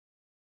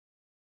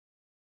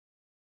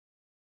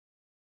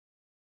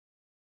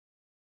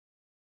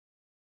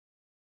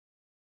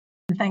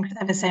Thanks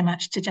ever so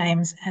much to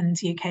James and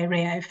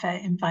UKRIO for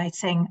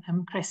inviting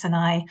Chris and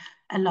I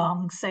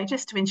along. So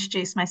just to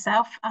introduce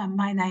myself,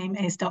 my name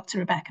is Dr.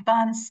 Rebecca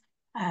Barnes.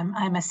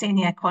 I'm a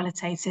Senior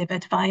Qualitative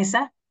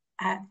Advisor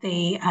at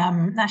the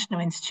National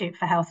Institute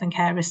for Health and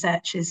Care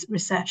Research's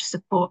Research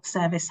Support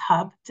Service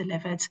Hub,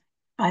 delivered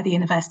by the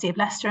University of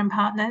Leicester and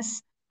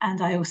Partners.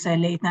 And I also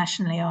lead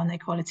nationally on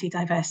equality,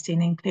 diversity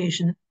and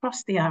inclusion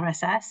across the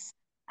RSS.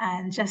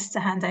 And just to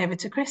hand over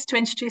to Chris to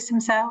introduce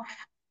himself.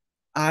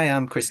 I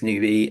am Chris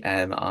Newby.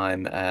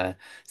 I'm a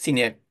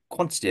senior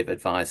quantitative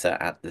advisor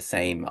at the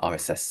same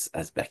RSS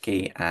as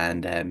Becky,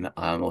 and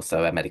I'm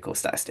also a medical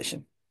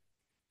statistician.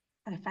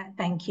 Perfect,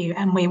 thank you.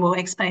 And we will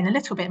explain a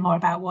little bit more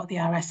about what the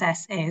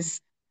RSS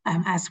is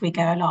as we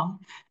go along.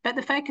 But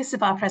the focus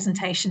of our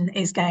presentation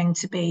is going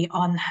to be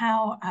on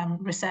how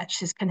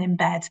researchers can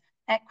embed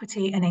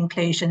equity and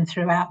inclusion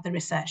throughout the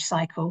research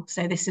cycle.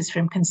 So this is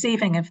from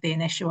conceiving of the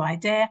initial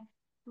idea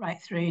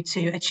right through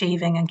to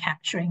achieving and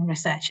capturing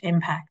research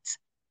impact.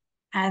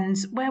 And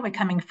where we're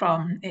coming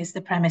from is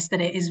the premise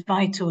that it is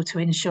vital to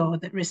ensure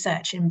that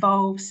research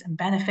involves and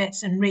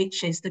benefits and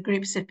reaches the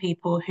groups of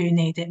people who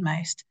need it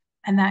most.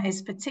 And that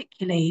is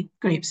particularly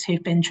groups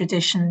who've been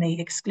traditionally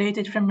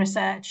excluded from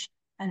research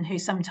and who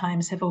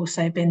sometimes have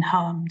also been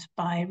harmed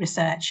by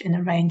research in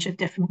a range of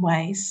different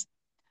ways.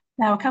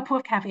 Now, a couple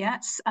of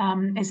caveats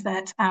is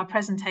that our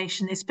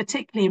presentation is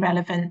particularly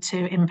relevant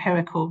to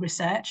empirical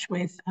research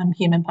with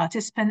human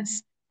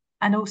participants,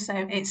 and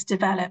also it's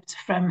developed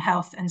from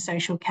health and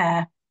social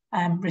care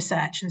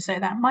research. And so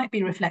that might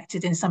be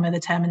reflected in some of the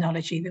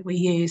terminology that we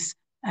use,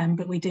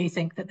 but we do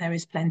think that there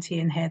is plenty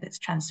in here that's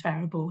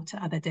transferable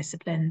to other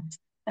disciplines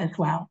as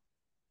well.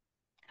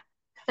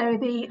 So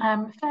the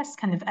first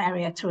kind of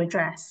area to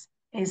address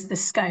is the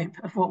scope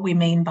of what we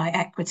mean by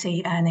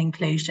equity and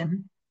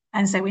inclusion.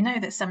 And so we know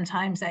that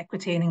sometimes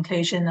equity and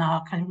inclusion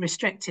are kind of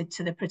restricted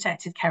to the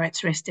protected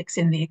characteristics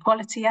in the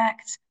Equality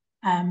Act.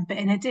 But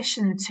in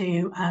addition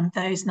to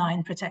those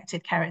 9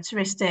 protected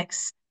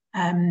characteristics,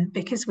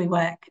 because we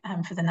work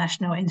for the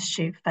National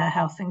Institute for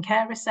Health and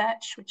Care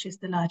Research, which is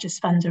the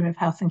largest funder of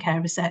health and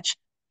care research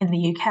in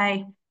the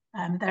UK,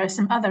 there are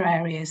some other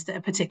areas that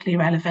are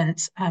particularly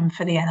relevant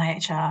for the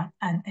NIHR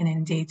and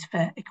indeed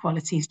for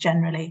equalities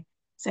generally.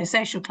 So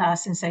social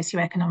class and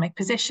socioeconomic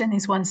position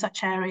is one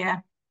such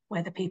area.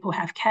 Whether people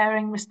have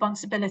caring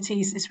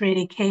responsibilities is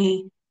really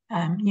key,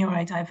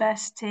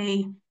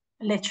 neurodiversity,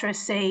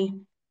 literacy,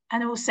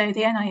 and also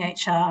the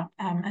NIHR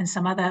and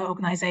some other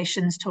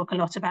organisations talk a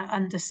lot about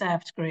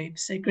underserved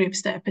groups, so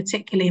groups that are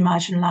particularly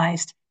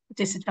marginalised,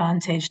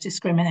 disadvantaged,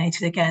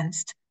 discriminated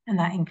against, and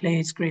that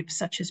includes groups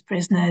such as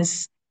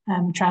prisoners,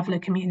 traveller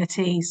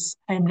communities,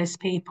 homeless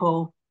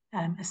people,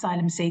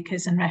 asylum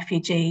seekers and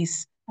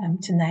refugees,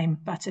 to name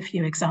but a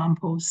few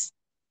examples.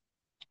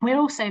 We're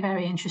also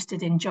very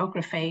interested in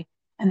geography,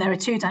 and there are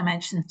 2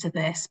 dimensions to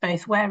this,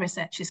 both where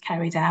research is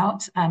carried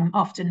out.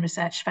 Often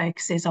research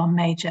focuses on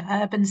major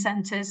urban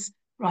centres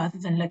rather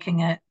than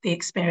looking at the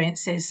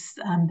experiences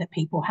that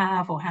people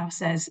have or how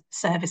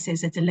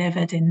services are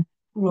delivered in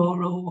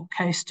rural,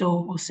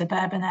 coastal or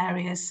suburban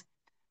areas,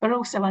 but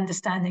also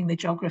understanding the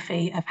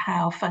geography of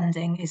how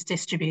funding is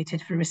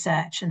distributed for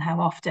research and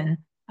how often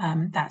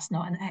that's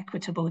not an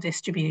equitable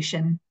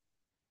distribution.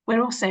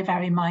 We're also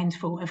very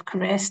mindful of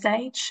career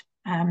stage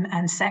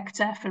and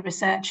sector for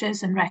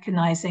researchers, and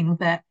recognising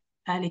that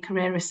early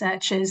career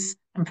researchers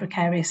and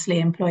precariously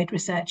employed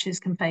researchers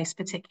can face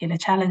particular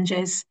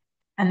challenges,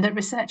 and that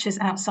researchers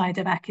outside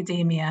of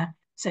academia,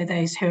 so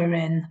those who are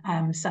in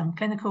some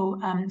clinical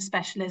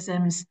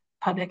specialisms,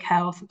 public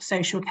health,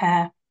 social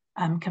care,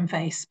 can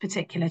face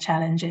particular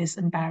challenges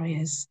and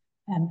barriers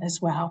as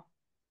well.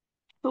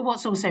 But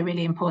what's also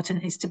really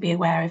important is to be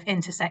aware of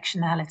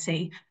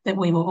intersectionality, that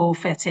we will all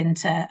fit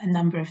into a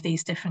number of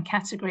these different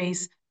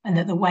categories, and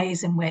that the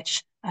ways in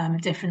which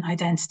different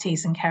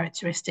identities and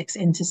characteristics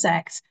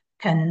intersect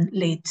can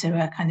lead to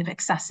a kind of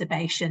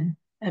exacerbation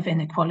of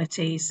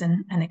inequalities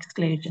and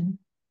exclusion.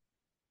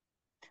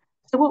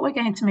 So what we're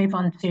going to move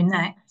on to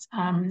next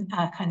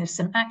are kind of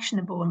some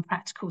actionable and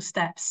practical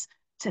steps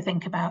to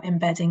think about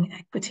embedding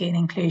equity and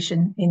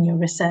inclusion in your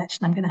research.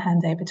 And I'm going to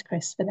hand over to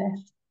Chris for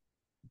this.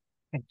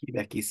 Thank you,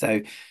 Becky.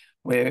 So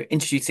we're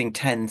introducing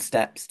 10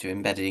 steps to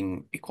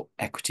embedding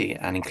equity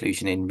and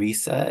inclusion in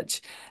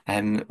research.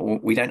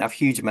 We don't have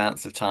huge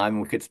amounts of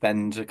time. We could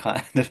spend a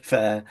kind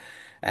of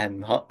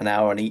an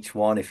hour on each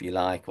one if you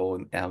like,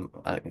 or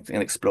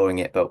exploring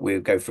it, but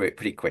we'll go through it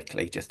pretty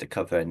quickly just to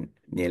cover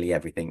nearly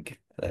everything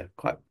at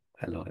quite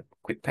a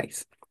quick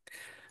pace.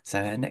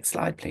 So next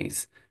slide,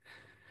 please.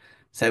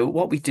 So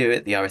what we do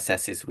at the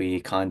RSS is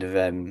we kind of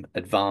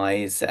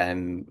advise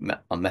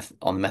on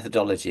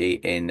methodology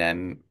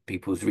in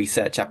people's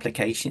research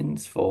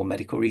applications for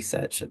medical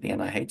research at the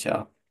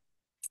NIHR.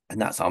 And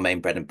that's our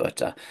main bread and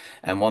butter.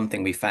 And one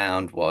thing we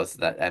found was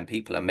that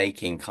people are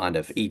making kind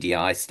of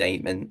EDI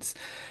statements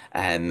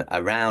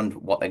around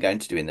what they're going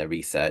to do in their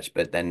research,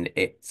 but then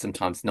it's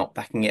sometimes not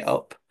backing it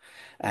up.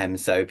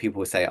 So people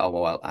will say, oh,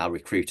 well, I'll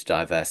recruit a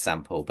diverse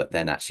sample, but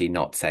then actually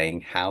not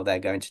saying how they're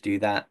going to do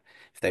that,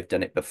 if they've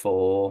done it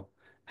before,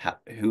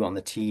 who on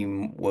the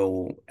team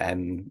will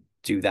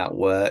do that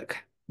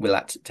work. Will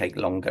that take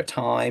longer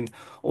time?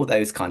 All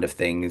those kind of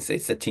things.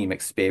 It's a team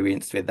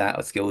experienced with that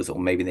or skills, or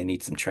maybe they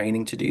need some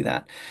training to do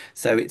that.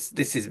 So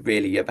this is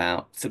really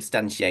about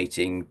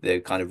substantiating the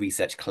kind of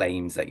research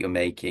claims that you're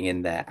making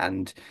in there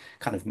and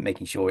kind of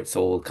making sure it's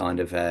all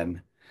kind of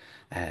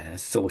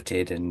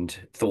sorted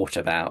and thought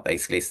about,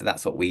 basically. So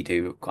that's what we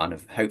do, kind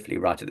of hopefully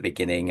right at the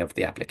beginning of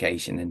the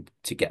application and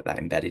to get that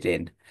embedded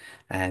in.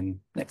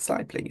 Next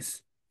slide,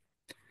 please.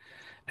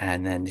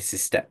 And then this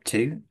is step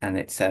 2, and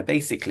it's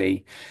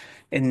basically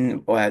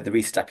in the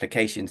research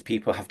applications,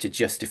 people have to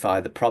justify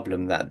the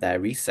problem that they're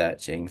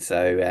researching.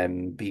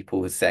 So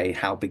people will say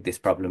how big this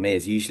problem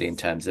is, usually in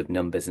terms of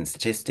numbers and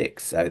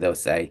statistics. So they'll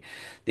say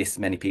this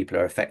many people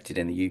are affected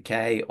in the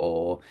UK,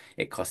 or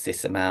it costs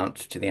this amount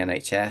to the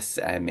NHS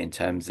in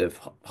terms of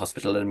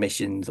hospital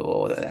admissions,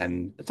 or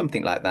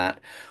something like that,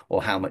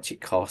 or how much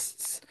it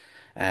costs.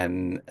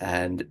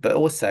 But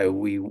also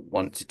we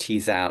want to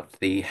tease out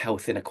the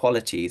health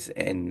inequalities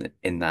in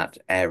that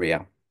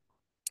area.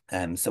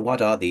 So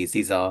what are these?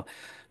 These are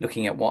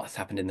looking at what's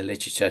happened in the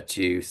literature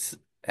to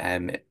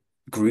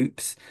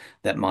groups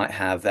that might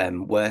have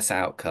worse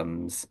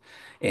outcomes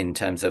in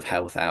terms of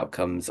health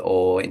outcomes,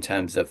 or in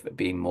terms of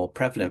being more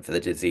prevalent for the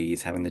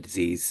disease, having the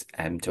disease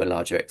to a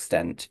larger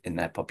extent in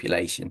their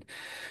population.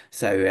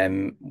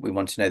 So we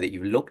want to know that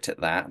you've looked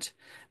at that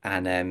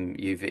and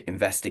you've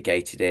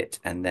investigated it,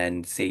 and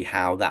then see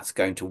how that's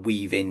going to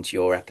weave into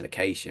your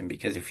application.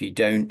 Because if you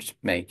don't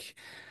make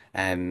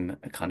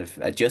kind of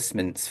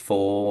adjustments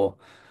for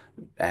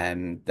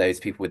those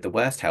people with the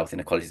worst health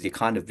inequalities, you're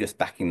kind of just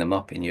backing them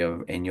up in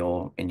your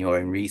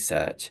own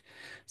research.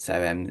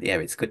 So yeah,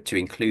 it's good to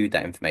include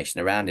that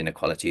information around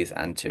inequalities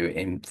and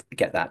to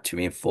get that to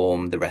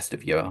inform the rest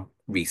of your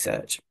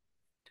research.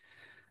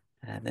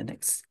 And the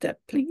next step,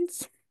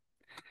 please.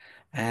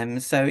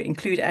 So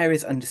include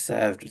areas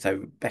underserved.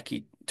 So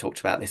Becky talked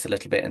about this a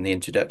little bit in the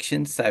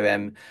introduction.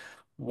 So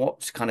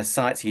what kind of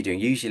sites are you doing?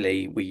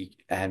 Usually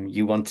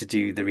you want to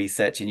do the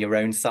research in your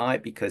own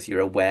site because you're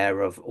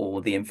aware of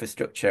all the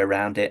infrastructure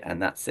around it,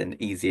 and that's an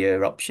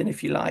easier option,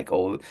 if you like,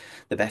 or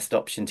the best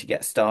option to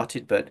get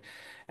started. But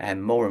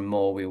more and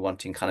more we're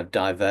wanting kind of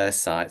diverse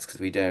sites, because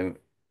we don't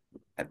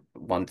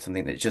want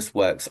something that just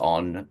works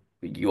on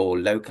your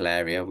local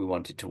area. We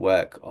want it to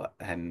work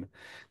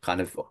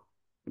kind of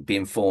be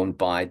informed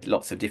by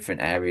lots of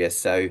different areas.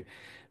 So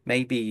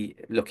maybe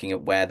looking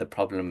at where the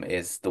problem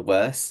is the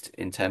worst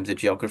in terms of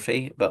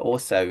geography, but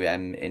also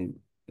in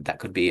that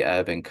could be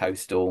urban,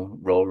 coastal,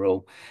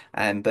 rural,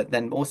 but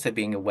then also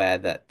being aware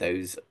that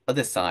those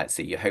other sites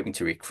that you're hoping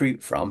to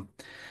recruit from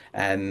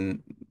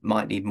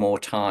might need more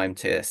time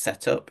to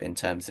set up in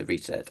terms of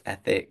research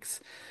ethics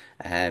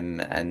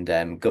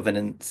and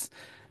governance,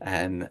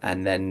 and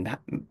then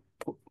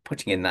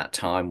putting in that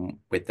time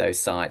with those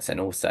sites, and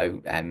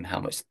also how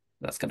much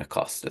that's going to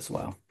cost as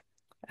well.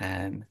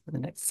 The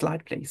next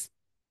slide, please.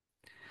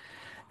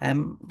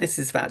 This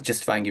is about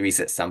justifying your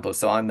research sample.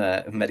 So I'm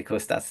a medical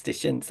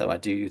statistician, so I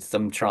do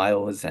some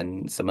trials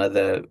and some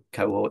other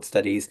cohort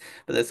studies,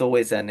 but there's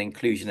always an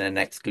inclusion and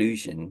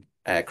exclusion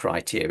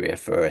criteria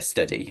for a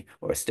study,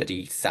 or a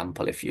study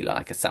sample, if you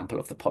like, a sample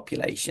of the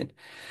population.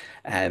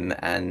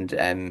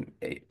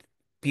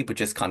 People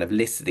just kind of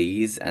list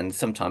these, and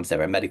sometimes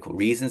there are medical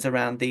reasons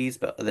around these,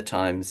 but other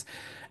times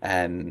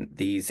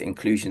these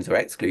inclusions or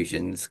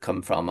exclusions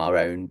come from our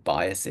own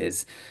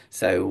biases.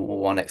 So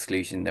one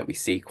exclusion that we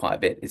see quite a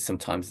bit is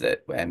sometimes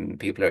that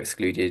people are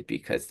excluded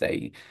because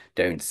they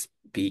don't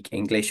speak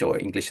English, or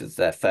English is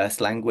their first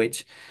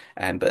language.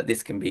 But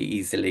this can be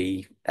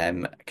easily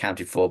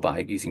accounted for by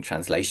using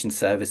translation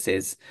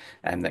services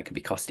that can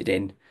be costed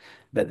in.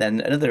 But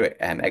then another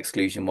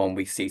exclusion one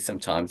we see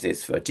sometimes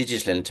is for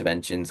digital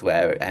interventions,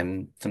 where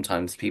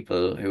sometimes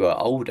people who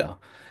are older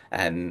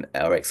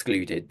are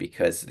excluded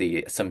because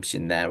the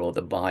assumption there, or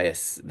the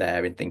bias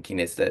there in thinking,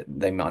 is that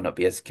they might not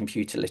be as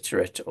computer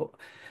literate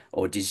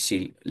or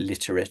digitally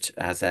literate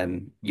as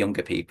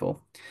younger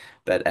people.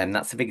 But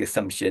that's a big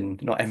assumption.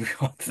 Not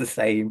everyone's the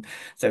same.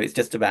 So it's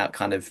just about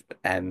kind of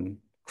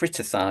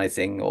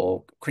criticizing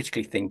or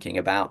critically thinking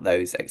about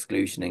those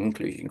exclusion and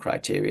inclusion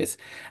criteria,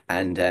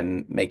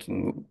 and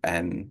making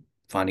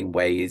finding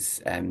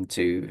ways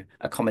to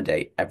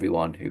accommodate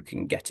everyone who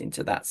can get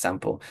into that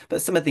sample.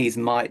 But some of these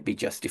might be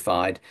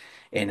justified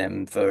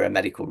in for a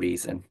medical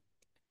reason.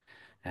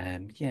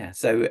 Yeah,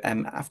 so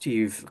after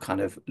you've kind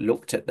of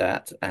looked at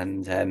that,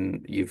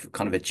 and you've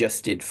kind of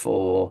adjusted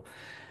for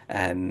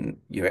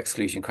your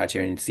exclusion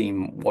criteria and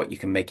seen what you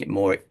can make it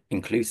more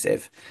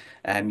inclusive,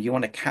 you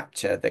want to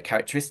capture the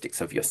characteristics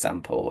of your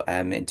sample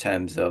in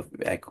terms of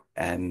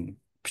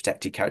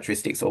protected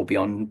characteristics or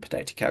beyond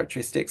protected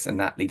characteristics, and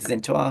that leads us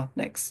into our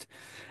next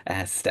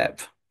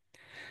step.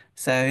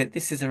 So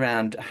this is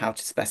around how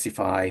to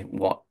specify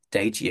what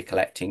data you're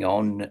collecting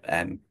on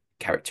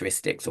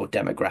characteristics or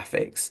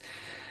demographics.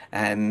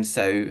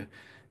 So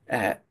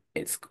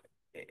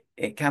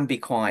it can be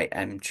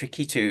quite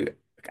tricky to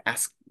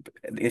ask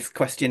this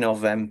question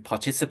of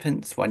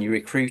participants when you're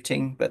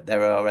recruiting, but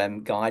there are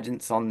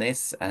guidance on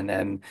this,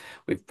 and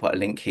we've put a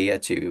link here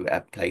to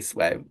a place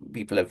where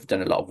people have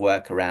done a lot of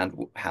work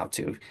around how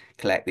to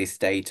collect this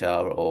data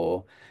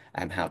or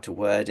how to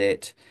word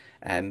it.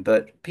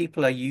 But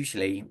people are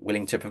usually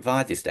willing to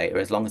provide this data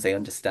as long as they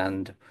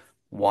understand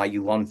why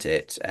you want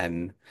it.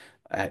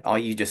 Are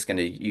you just going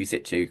to use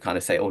it to kind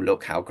of say, oh,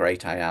 look how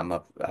great I am,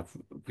 I've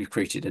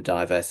recruited a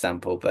diverse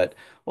sample, but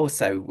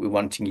also we're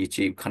wanting you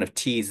to kind of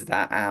tease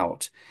that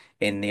out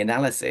in the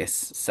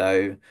analysis.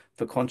 So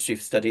for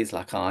quantitative studies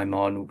like I'm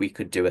on, we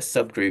could do a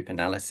subgroup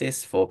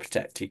analysis for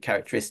protected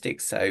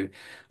characteristics. So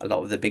a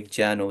lot of the big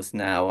journals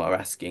now are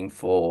asking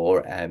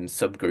for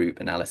subgroup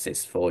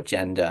analysis for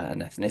gender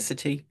and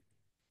ethnicity.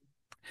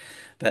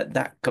 But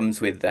that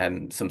comes with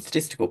some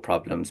statistical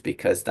problems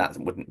because that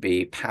wouldn't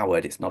be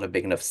powered. It's not a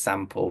big enough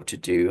sample to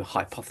do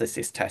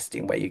hypothesis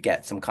testing where you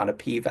get some kind of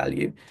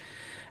p-value.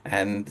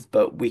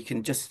 But we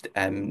can just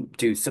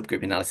do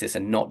subgroup analysis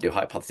and not do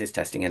hypothesis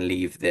testing and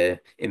leave the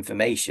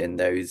information,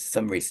 those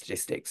summary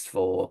statistics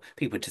for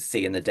people to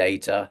see in the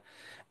data,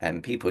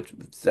 and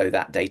so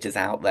that data's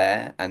out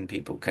there and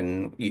people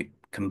can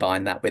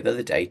combine that with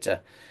other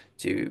data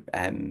to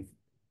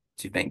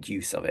make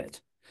use of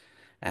it.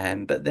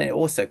 But they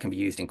also can be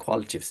used in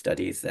qualitative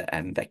studies that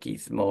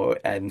Becky's more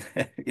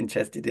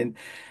interested in,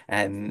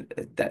 and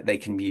that they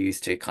can be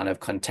used to kind of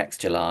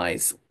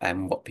contextualize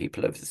what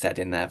people have said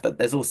in there. But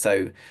there's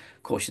also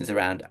cautions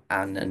around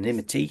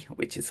anonymity,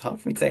 which is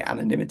hard for me to say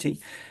anonymity.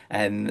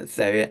 Because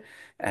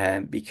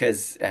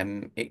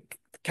it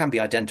can be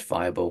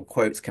identifiable,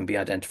 quotes can be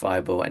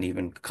identifiable, and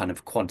even kind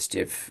of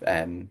quantitative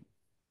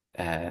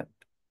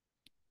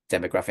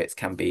demographics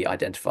can be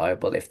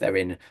identifiable if they're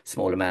in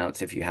small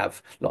amounts, if you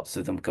have lots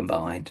of them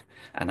combined.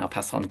 And I'll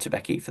pass on to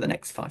Becky for the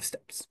next 5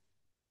 steps.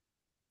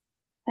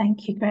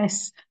 Thank you,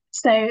 Chris.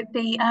 So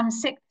the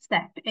 6th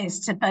step is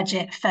to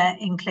budget for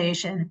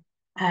inclusion.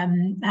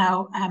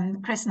 Now,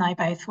 Chris and I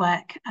both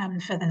work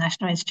for the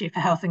National Institute for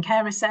Health and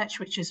Care Research,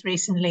 which has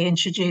recently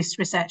introduced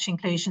research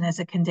inclusion as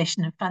a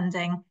condition of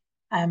funding.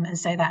 And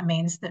so that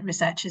means that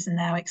researchers are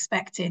now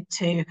expected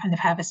to kind of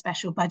have a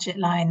special budget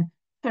line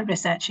for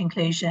research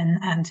inclusion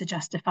and to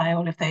justify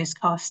all of those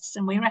costs.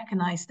 And we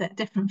recognise that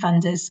different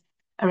funders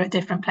are at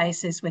different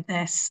places with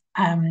this.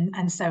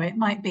 And so it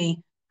might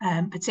be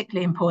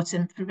particularly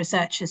important for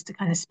researchers to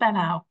kind of spell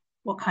out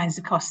what kinds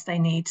of costs they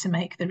need to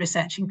make the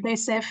research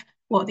inclusive,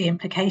 what the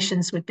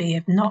implications would be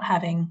of not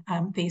having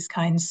these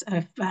kinds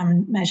of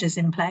measures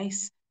in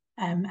place,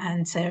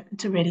 and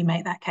to really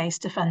make that case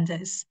to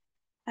funders.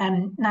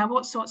 Now,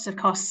 what sorts of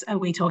costs are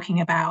we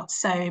talking about?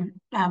 So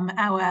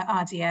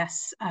our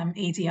RDS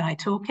EDI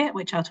toolkit,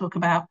 which I'll talk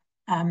about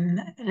a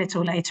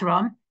little later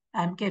on,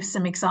 gives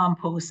some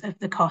examples of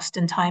the cost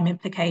and time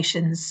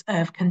implications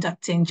of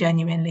conducting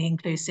genuinely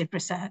inclusive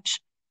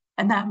research.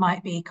 And that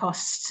might be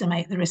costs to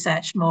make the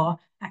research more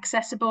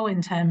accessible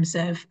in terms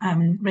of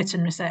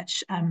written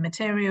research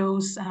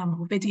materials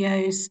or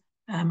videos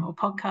or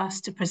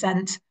podcasts to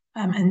present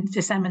and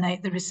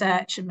disseminate the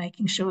research, and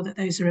making sure that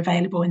those are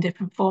available in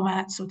different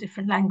formats or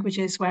different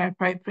languages where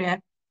appropriate.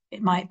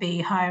 It might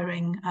be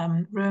hiring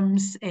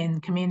rooms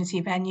in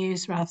community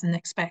venues rather than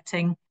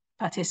expecting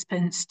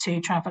participants to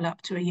travel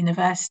up to a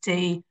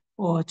university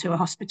or to a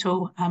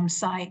hospital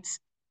site.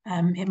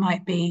 It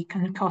might be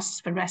kind of costs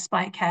for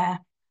respite care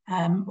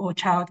or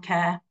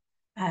childcare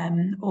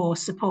or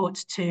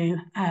support to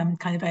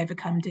kind of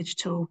overcome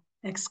digital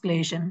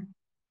exclusion.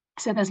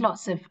 So there's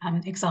lots of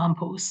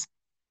examples.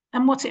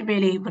 And what it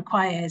really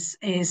requires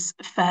is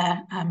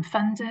for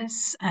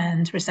funders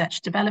and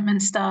research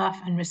development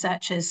staff and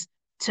researchers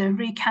to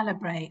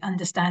recalibrate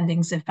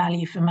understandings of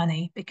value for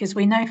money, because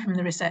we know from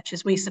the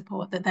researchers we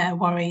support that they're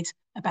worried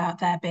about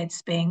their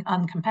bids being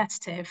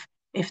uncompetitive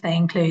if they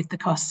include the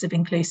costs of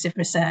inclusive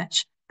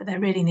research. But there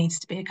really needs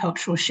to be a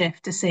cultural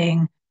shift to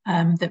seeing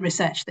that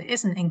research that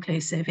isn't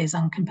inclusive is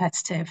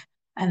uncompetitive,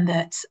 and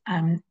that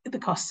the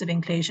costs of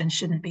inclusion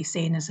shouldn't be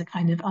seen as a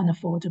kind of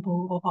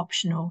unaffordable or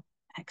optional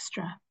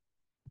extra.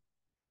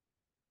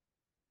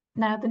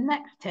 Now, the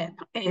next tip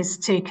is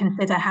to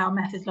consider how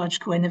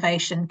methodological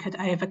innovation could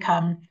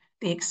overcome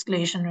the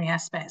exclusionary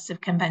aspects of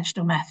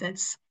conventional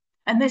methods.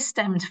 And this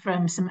stemmed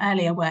from some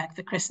earlier work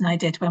that Chris and I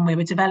did when we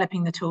were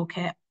developing the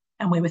toolkit,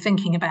 and we were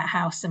thinking about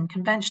how some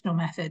conventional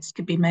methods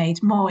could be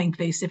made more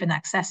inclusive and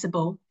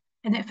accessible.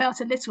 And it felt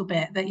a little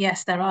bit that,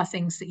 yes, there are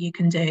things that you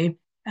can do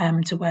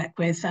to work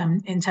with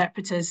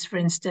interpreters, for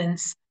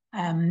instance,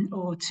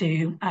 or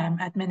to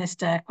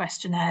administer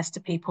questionnaires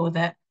to people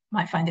that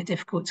might find it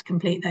difficult to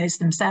complete those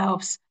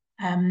themselves.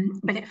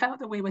 But it felt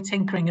that we were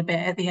tinkering a bit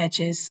at the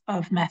edges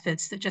of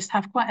methods that just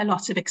have quite a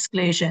lot of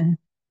exclusion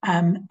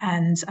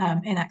and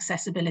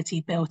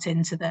inaccessibility built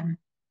into them.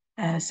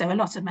 So a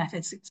lot of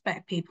methods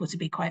expect people to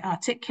be quite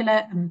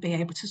articulate and be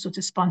able to sort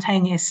of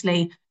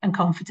spontaneously and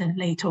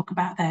confidently talk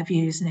about their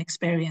views and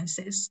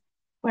experiences.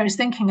 Whereas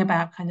thinking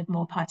about kind of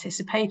more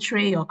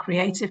participatory or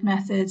creative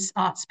methods,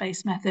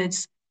 arts-based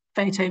methods,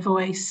 photo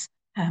voice,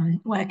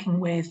 working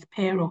with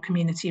peer or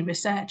community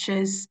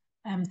researchers,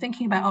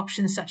 thinking about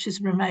options such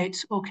as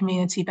remote or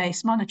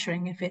community-based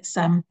monitoring if it's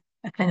a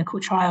clinical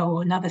trial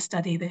or another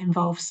study that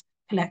involves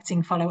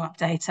collecting follow-up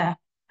data,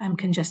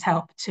 can just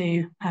help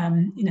to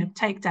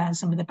take down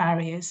some of the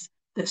barriers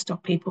that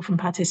stop people from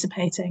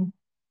participating.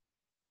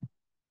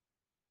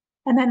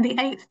 And then the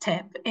 8th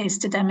tip is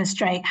to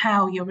demonstrate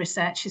how your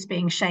research is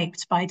being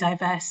shaped by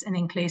diverse and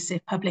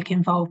inclusive public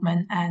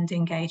involvement and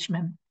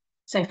engagement.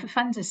 So for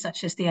funders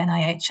such as the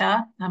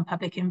NIHR,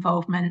 public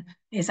involvement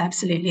is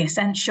absolutely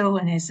essential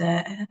and is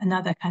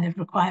another kind of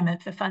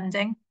requirement for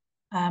funding,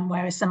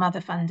 whereas some other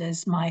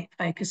funders might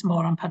focus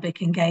more on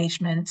public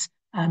engagement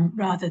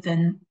rather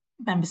than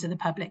members of the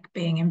public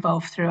being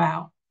involved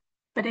throughout.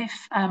 But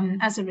if,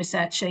 as a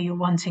researcher, you're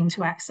wanting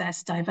to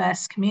access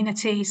diverse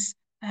communities,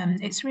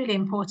 it's really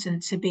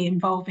important to be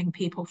involving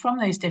people from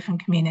those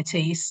different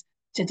communities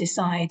to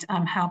decide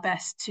how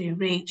best to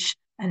reach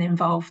and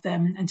involve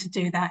them, and to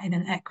do that in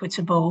an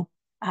equitable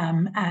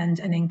and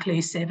an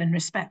inclusive and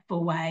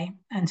respectful way,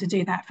 and to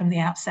do that from the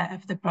outset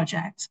of the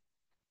project.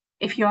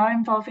 If you are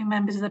involving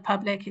members of the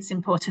public, it's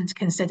important to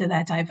consider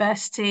their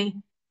diversity,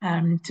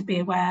 to be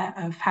aware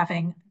of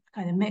having a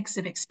kind of mix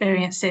of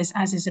experiences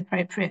as is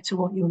appropriate to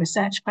what your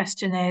research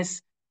question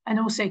is, and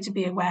also to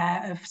be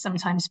aware of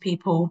sometimes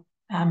people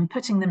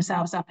putting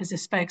themselves up as a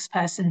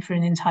spokesperson for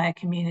an entire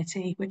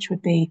community, which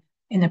would be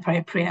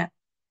inappropriate.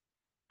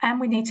 And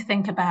we need to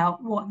think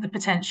about what the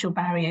potential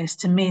barriers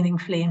to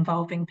meaningfully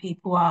involving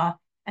people are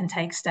and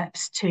take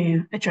steps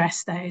to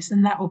address those.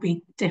 And that will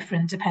be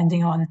different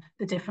depending on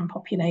the different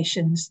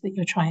populations that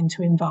you're trying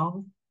to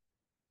involve.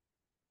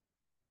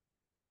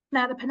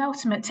 Now, the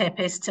penultimate tip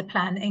is to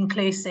plan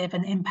inclusive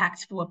and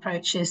impactful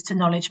approaches to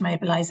knowledge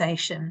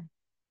mobilization.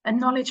 And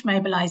knowledge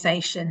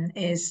mobilization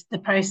is the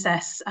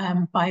process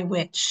by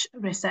which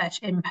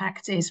research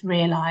impact is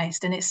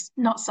realized. And it's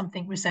not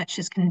something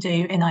researchers can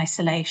do in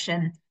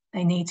isolation.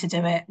 They need to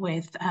do it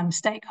with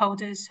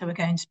stakeholders who are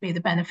going to be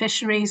the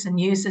beneficiaries and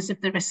users of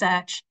the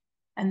research.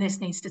 And this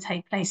needs to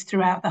take place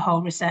throughout the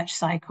whole research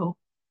cycle.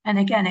 And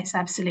again, it's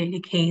absolutely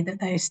key that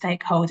those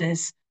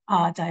stakeholders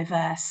are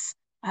diverse,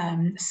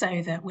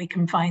 so that we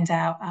can find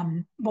out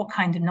what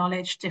kind of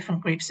knowledge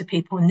different groups of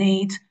people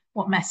need,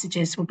 what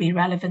messages will be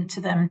relevant to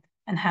them,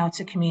 and how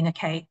to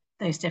communicate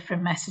those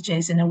different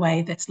messages in a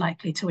way that's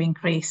likely to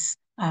increase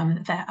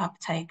their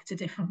uptake to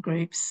different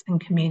groups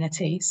and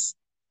communities.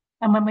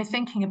 And when we're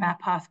thinking about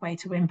pathway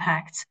to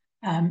impact,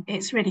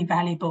 it's really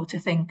valuable to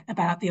think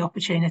about the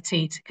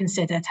opportunity to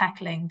consider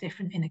tackling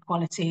different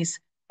inequalities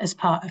as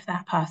part of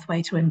that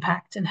pathway to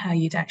impact, and how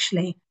you'd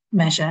actually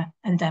measure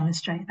and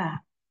demonstrate that.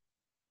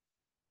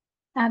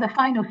 Now, the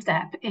final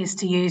step is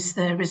to use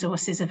the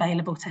resources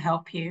available to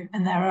help you.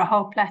 And there are a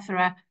whole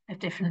plethora of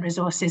different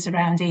resources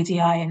around EDI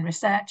and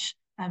research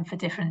for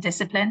different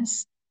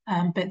disciplines.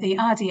 But the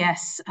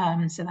RDS,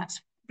 so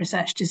that's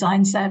Research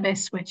Design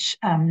Service, which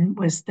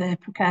was the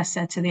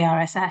precursor to the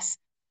RSS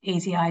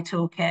EDI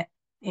toolkit,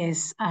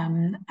 is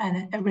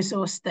a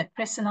resource that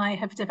Chris and I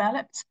have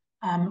developed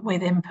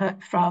with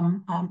input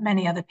from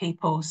many other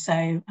people.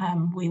 So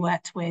we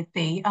worked with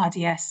the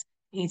RDS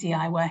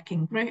EDI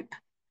working group,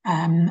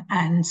 and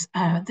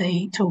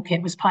the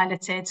toolkit was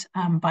piloted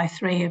by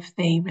 3 of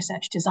the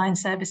research design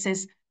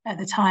services at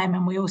the time.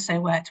 And we also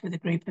worked with a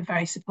group of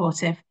very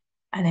supportive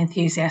and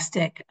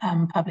enthusiastic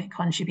public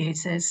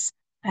contributors.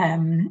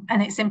 And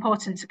it's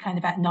important to kind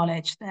of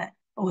acknowledge that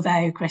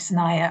although Chris and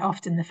I are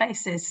often the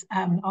faces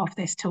of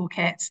this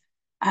toolkit,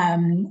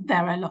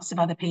 there are lots of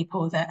other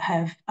people that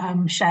have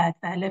shared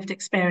their lived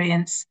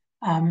experience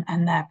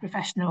and their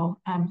professional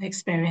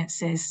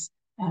experiences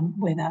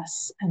with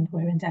us, and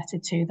we're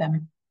indebted to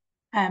them.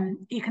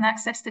 You can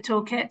access the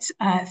toolkit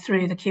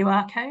through the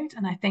QR code,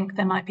 and I think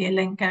there might be a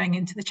link going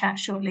into the chat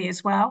shortly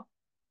as well.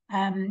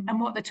 And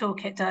what the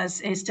toolkit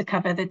does is to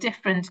cover the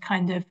different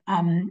kind of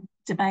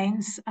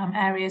domains,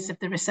 areas of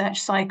the research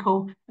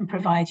cycle, and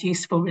provide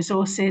useful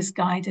resources,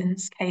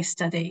 guidance, case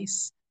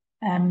studies.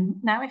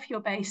 Now, if you're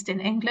based in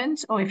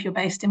England, or if you're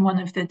based in one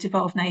of the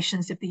devolved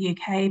nations of the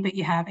UK, but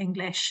you have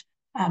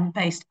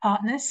English-based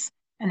partners,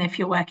 and if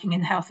you're working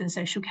in health and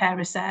social care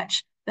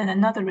research, then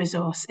another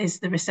resource is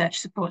the Research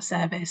Support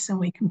Service, and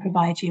we can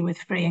provide you with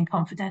free and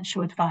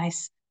confidential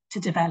advice to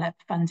develop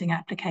funding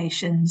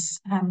applications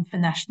for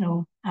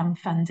national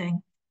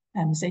funding.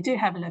 So do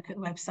have a look at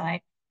the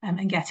website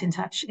and get in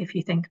touch if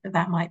you think that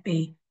that might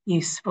be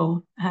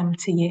useful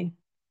to you.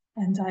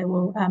 And I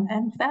will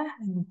end there,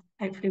 and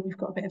hopefully we've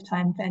got a bit of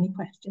time for any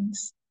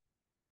questions.